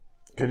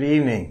Good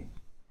evening,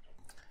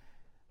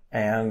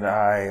 and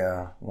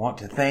I want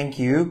to thank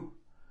you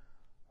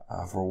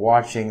for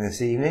watching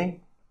this evening.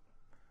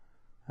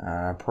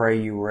 I pray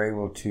you were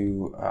able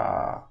to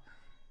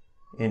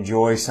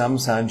enjoy some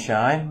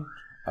sunshine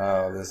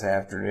this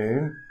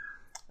afternoon.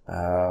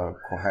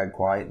 Had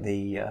quite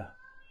the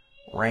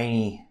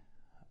rainy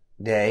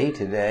day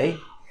today,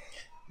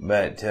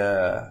 but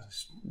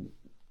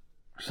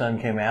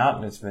sun came out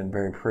and it's been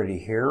very pretty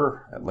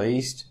here, at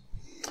least.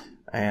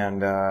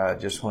 And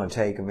just want to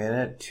take a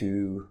minute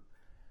to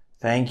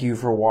thank you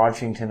for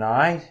watching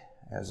tonight,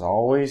 as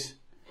always.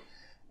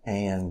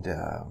 And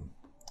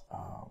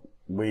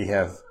we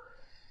have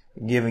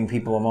giving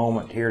people a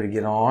moment here to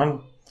get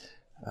on.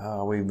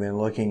 We've been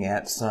looking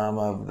at some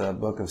of the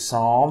book of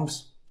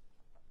Psalms.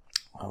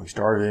 We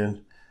started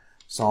in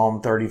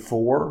Psalm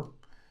 34,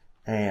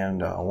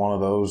 and one of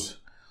those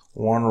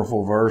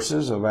wonderful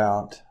verses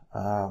about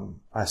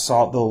I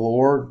sought the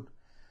Lord,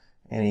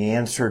 and He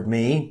answered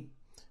me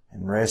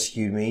and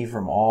rescued me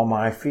from all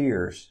my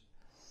fears.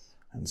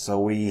 And so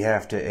we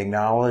have to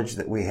acknowledge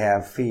that we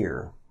have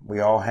fear. We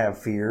all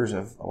have fears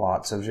of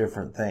lots of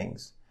different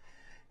things.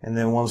 And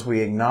then once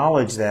we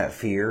acknowledge that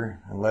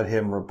fear and let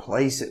Him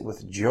replace it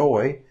with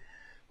joy,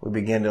 we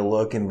begin to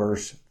look in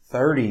verse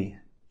 30,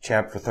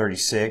 chapter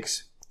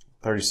 36,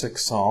 36th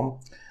Psalm,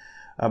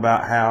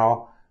 about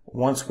how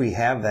once we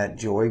have that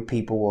joy,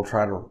 people will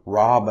try to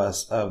rob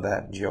us of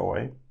that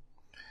joy.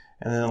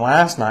 And then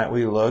last night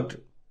we looked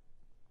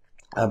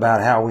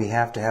about how we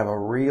have to have a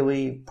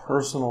really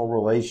personal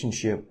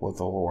relationship with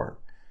the Lord.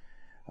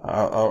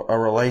 A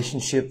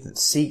relationship that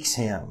seeks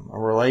Him, a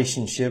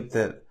relationship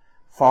that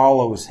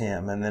follows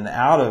Him. And then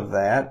out of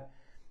that,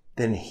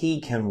 then He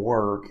can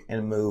work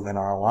and move in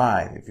our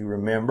life. If you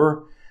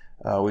remember,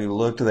 we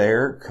looked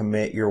there,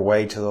 commit your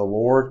way to the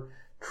Lord,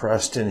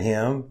 trust in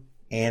Him,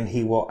 and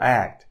He will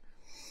act.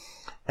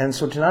 And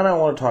so tonight I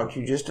want to talk to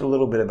you just a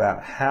little bit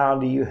about how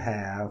do you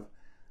have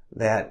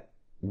that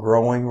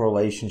growing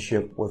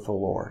relationship with the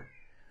Lord.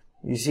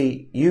 You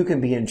see, you can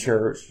be in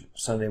church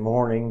Sunday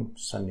morning,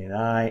 Sunday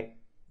night,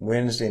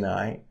 Wednesday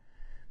night,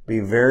 be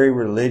very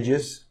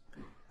religious,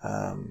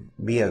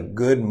 be a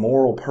good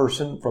moral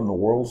person from the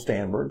world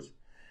standards,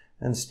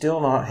 and still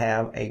not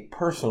have a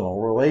personal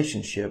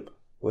relationship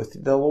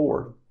with the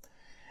Lord.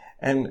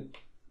 And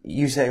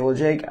you say, well,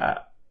 Jake,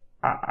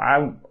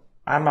 I'm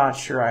not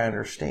sure I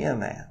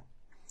understand that.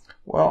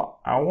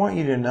 Well, I want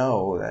you to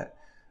know that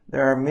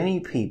there are many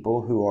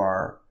people who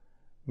are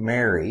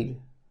married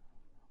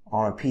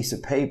on a piece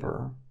of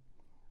paper,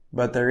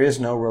 but there is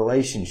no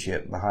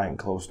relationship behind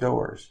closed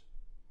doors.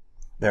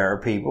 There are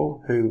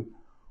people who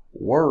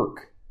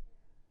work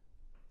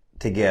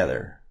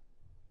together.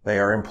 They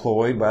are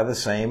employed by the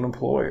same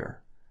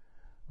employer,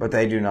 but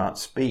they do not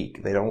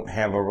speak. They don't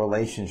have a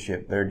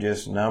relationship. They're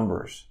just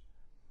numbers.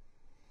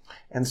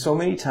 And so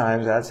many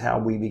times that's how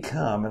we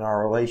become in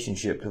our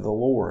relationship to the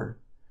Lord.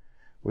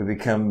 We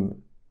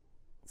become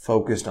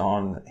focused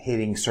on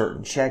hitting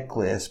certain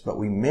checklists, but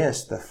we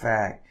miss the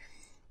fact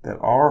that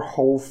our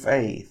whole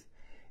faith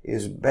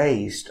is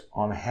based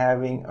on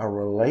having a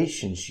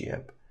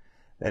relationship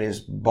that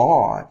is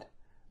bought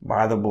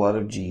by the blood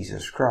of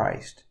Jesus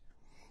Christ.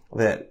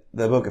 That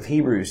the book of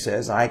Hebrews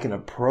says, I can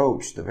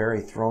approach the very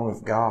throne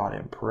of God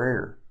in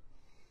prayer.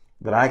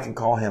 That I can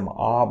call Him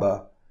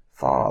Abba,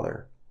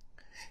 Father.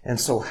 And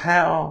so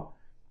how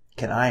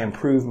can I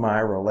improve my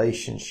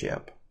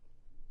relationship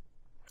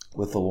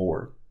with the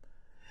Lord?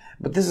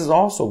 But this is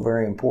also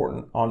very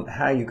important on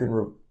how you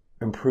can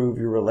improve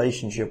your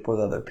relationship with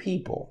other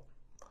people.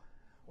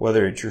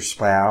 Whether it's your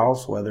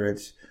spouse, whether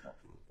it's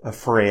a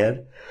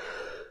friend.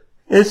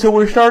 And so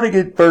we're starting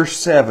at verse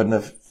 7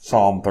 of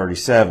Psalm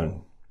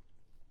 37.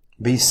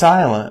 Be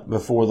silent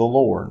before the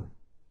Lord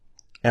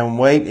and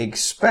wait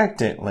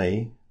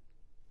expectantly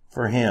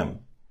for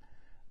Him.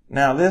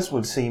 Now this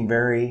would seem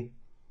very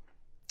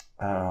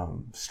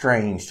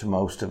strange to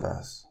most of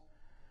us.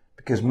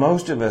 Because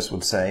most of us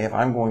would say, if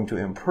I'm going to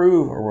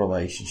improve a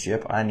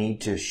relationship, I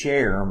need to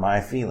share my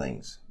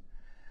feelings.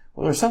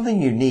 Well, there's something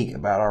unique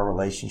about our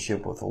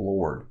relationship with the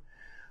Lord.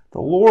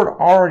 The Lord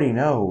already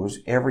knows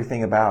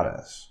everything about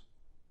us.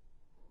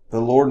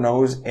 The Lord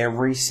knows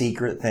every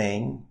secret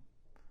thing.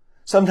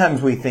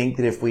 Sometimes we think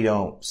that if we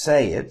don't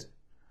say it,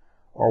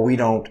 or we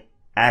don't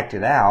act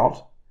it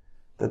out,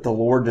 that the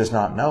Lord does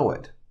not know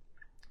it.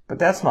 But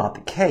that's not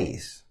the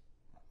case.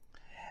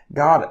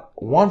 God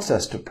wants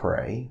us to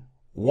pray,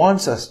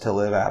 wants us to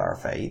live out our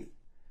faith,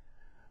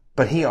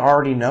 but He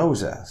already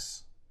knows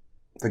us.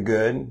 The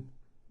good,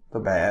 the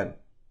bad,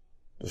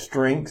 the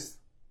strengths,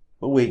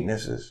 the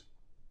weaknesses.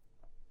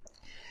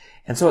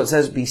 And so it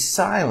says, be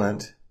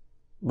silent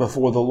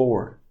before the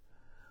Lord.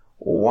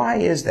 Why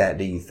is that,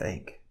 do you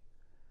think?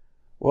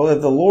 Well,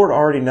 if the Lord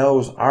already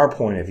knows our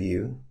point of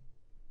view,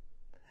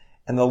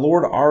 and the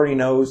Lord already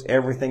knows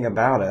everything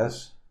about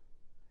us,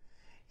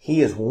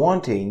 He is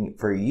wanting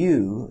for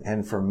you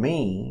and for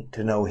me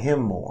to know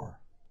Him more,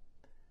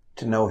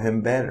 to know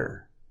Him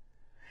better.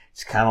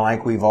 It's kind of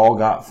like we've all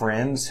got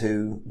friends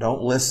who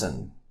don't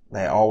listen.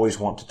 They always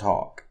want to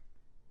talk.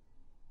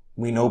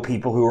 We know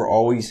people who are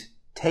always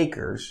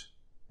takers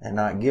and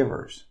not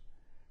givers.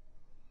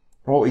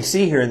 What we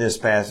see here in this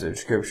passage of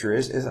Scripture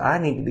is I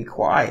need to be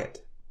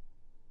quiet.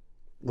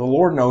 The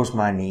Lord knows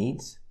my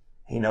needs.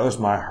 He knows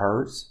my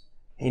hurts.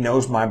 He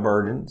knows my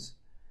burdens.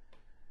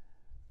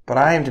 But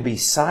I am to be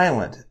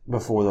silent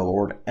before the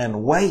Lord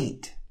and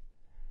wait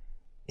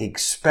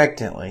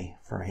expectantly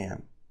for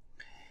Him.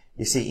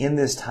 You see, in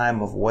this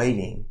time of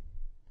waiting,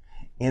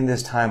 in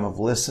this time of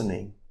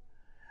listening,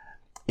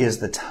 is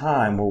the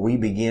time where we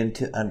begin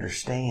to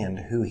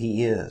understand who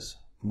He is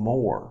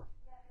more.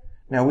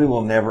 Now, we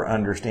will never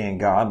understand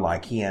God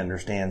like He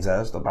understands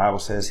us. The Bible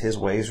says His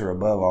ways are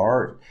above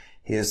ours.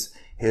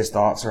 His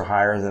thoughts are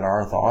higher than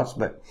our thoughts,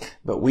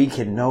 but we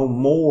can know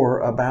more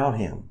about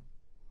Him.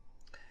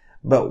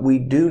 But we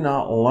do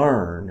not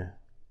learn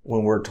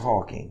when we're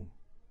talking.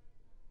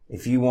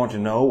 If you want to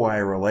know why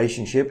a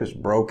relationship is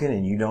broken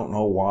and you don't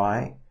know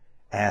why,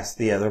 ask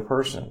the other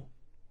person.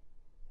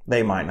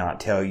 They might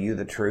not tell you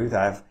the truth.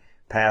 I've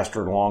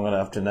pastored long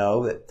enough to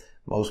know that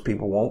most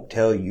people won't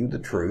tell you the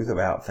truth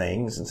about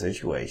things and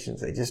situations.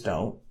 They just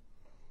don't.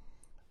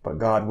 But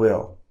God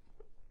will.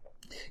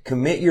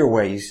 Commit your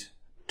ways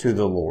to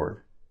the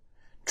Lord.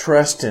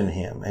 Trust in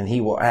Him and He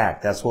will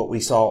act. That's what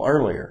we saw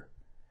earlier.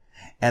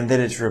 And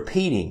then it's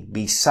repeating,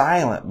 be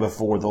silent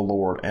before the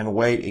Lord and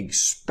wait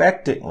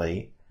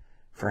expectantly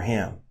for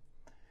Him.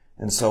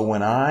 And so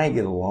when I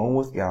get alone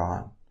with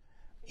God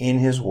in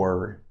His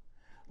Word,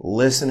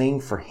 listening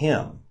for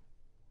Him,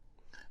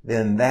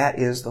 then that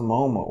is the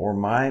moment where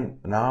my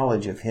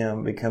knowledge of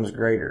Him becomes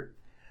greater.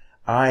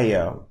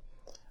 I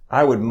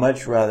would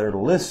much rather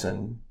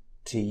listen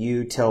to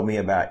you tell me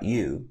about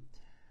you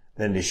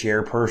than to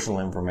share personal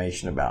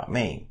information about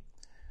me.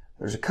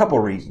 There's a couple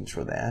reasons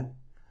for that.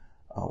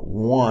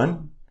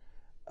 One,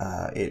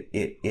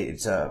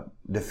 it's a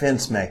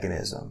defense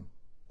mechanism.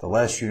 The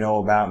less you know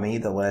about me,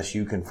 the less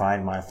you can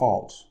find my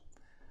faults.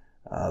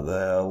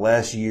 The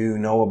less you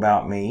know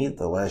about me,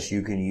 the less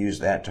you can use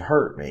that to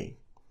hurt me.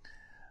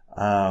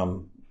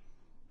 But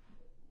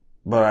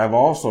I've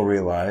also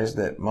realized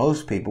that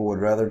most people would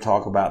rather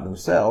talk about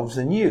themselves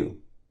than you.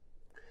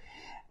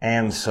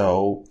 And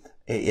so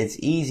it's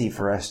easy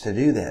for us to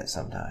do that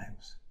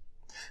sometimes.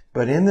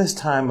 But in this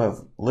time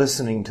of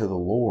listening to the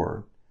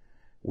Lord,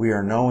 we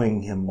are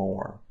knowing Him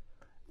more.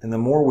 And the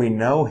more we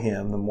know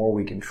Him, the more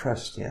we can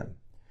trust Him.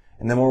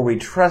 And the more we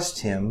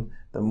trust Him,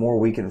 the more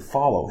we can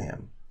follow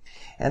Him.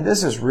 And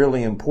this is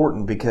really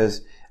important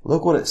because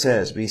look what it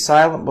says. Be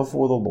silent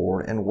before the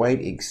Lord and wait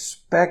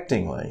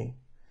expectingly.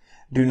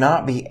 Do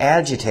not be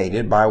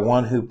agitated by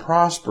one who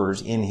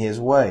prospers in his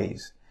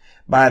ways,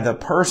 by the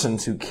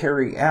persons who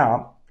carry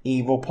out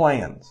evil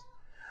plans.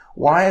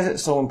 Why is it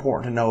so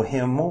important to know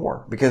Him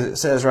more? Because it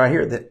says right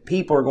here that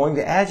people are going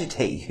to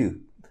agitate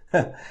you.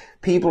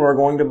 People are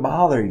going to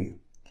bother you.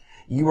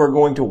 You are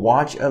going to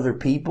watch other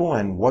people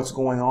and what's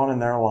going on in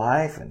their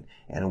life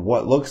and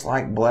what looks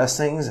like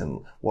blessings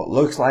and what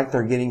looks like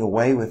they're getting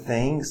away with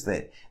things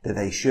that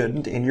they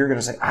shouldn't. And you're going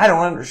to say, I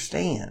don't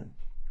understand.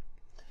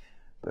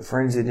 But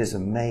friends, it is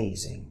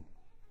amazing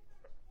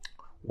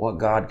what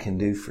God can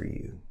do for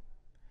you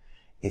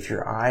if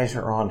your eyes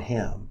are on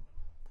Him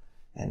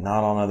and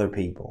not on other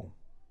people.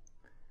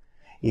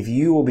 If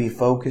you will be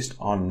focused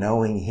on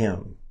knowing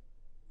Him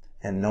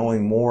and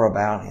knowing more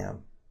about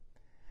Him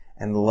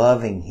and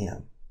loving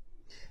Him,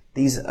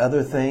 these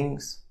other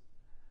things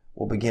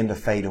will begin to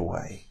fade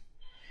away.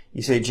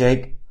 You say,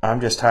 Jake, I'm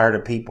just tired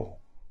of people.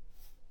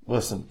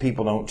 Listen,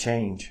 people don't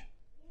change.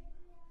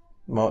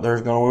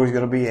 There's always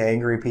going to be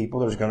angry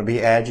people. There's going to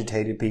be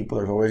agitated people.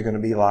 There's always going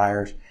to be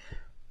liars.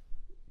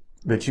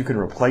 But you can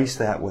replace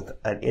that with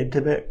an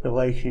intimate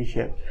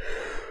relationship,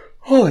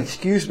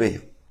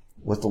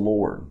 with the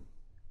Lord.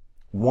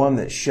 One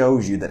that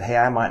shows you that, hey,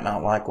 I might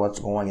not like what's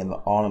going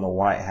on in the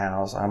White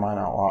House. I might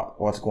not like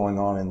what's going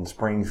on in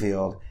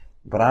Springfield,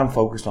 but I'm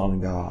focused on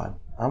God.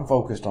 I'm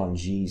focused on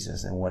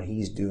Jesus and what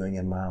He's doing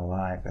in my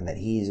life and that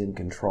He's in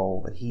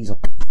control, that He's on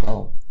the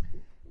throne.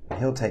 And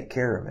He'll take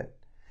care of it.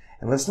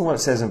 And listen to what it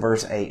says in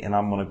verse 8, and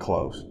I'm going to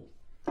close.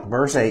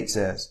 Verse 8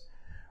 says,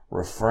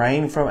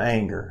 refrain from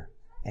anger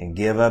and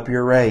give up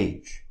your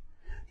rage.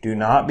 Do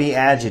not be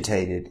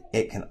agitated.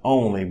 It can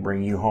only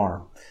bring you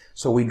harm.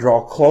 So we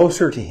draw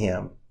closer to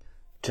Him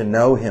to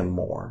know Him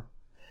more,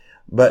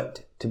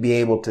 but to be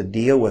able to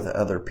deal with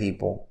other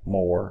people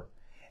more.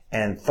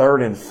 And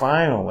third and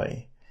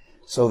finally,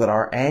 so that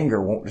our anger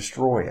won't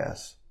destroy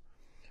us.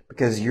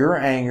 Because your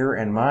anger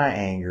and my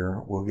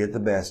anger will get the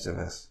best of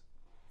us.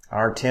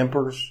 Our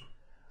tempers,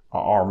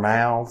 our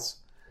mouths,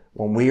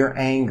 when we are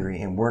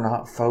angry and we're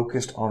not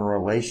focused on a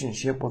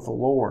relationship with the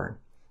Lord,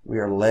 we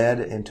are led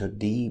into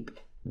deep,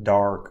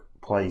 dark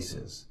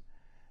places.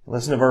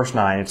 Listen to verse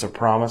 9. It's a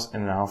promise,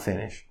 and I'll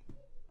finish.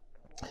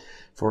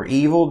 For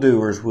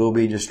evildoers will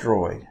be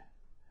destroyed,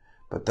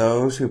 but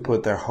those who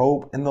put their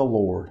hope in the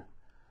Lord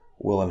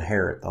will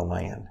inherit the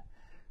land.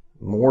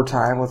 More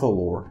time with the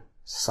Lord,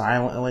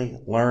 silently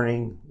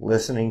learning,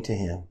 listening to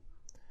Him,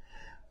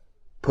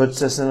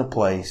 puts us in a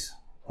place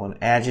when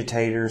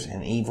agitators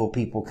and evil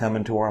people come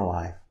into our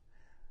life,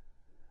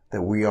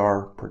 that we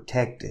are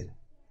protected.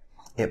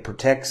 It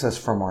protects us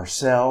from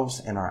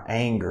ourselves and our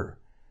anger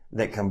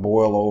that can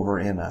boil over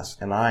in us.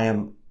 And I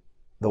am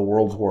the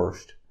world's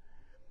worst.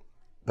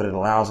 But it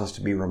allows us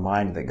to be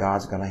reminded that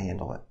God's going to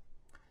handle it.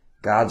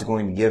 God's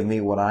going to give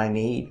me what I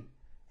need,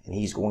 and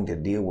He's going to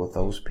deal with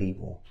those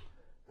people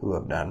who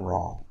have done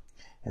wrong.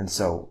 And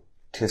so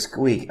this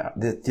week,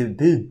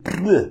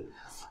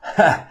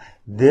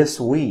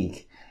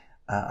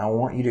 I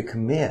want you to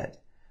commit.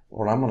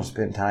 Lord, I'm going to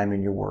spend time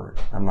in your word.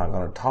 I'm not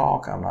going to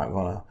talk. I'm not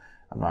going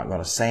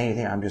to say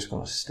anything. I'm just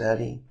going to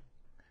study.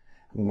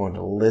 I'm going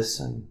to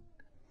listen.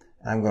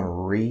 I'm going to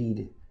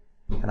read.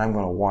 And I'm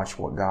going to watch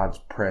what God's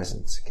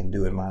presence can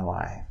do in my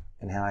life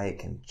and how it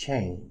can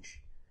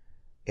change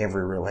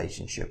every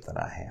relationship that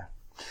I have.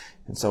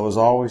 And so as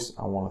always,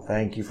 I want to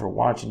thank you for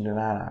watching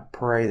tonight. I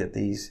pray that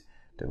these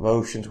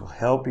devotions will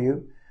help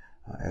you.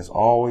 As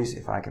always,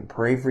 if I can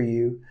pray for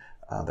you,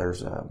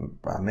 there's a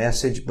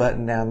message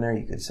button down there.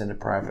 You can send a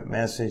private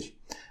message.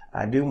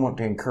 I do want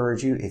to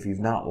encourage you, if you've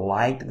not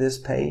liked this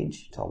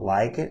page, to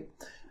like it.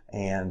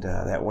 And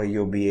that way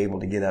you'll be able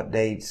to get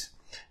updates.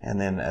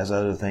 And then as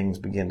other things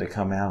begin to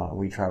come out,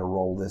 we try to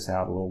roll this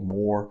out a little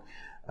more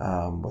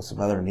with some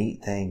other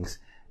neat things,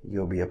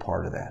 you'll be a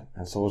part of that.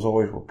 And so as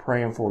always, we're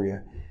praying for you.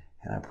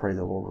 And I pray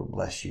the Lord will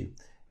bless you.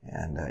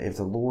 And if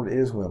the Lord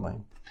is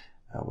willing,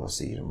 we'll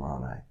see you tomorrow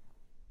night.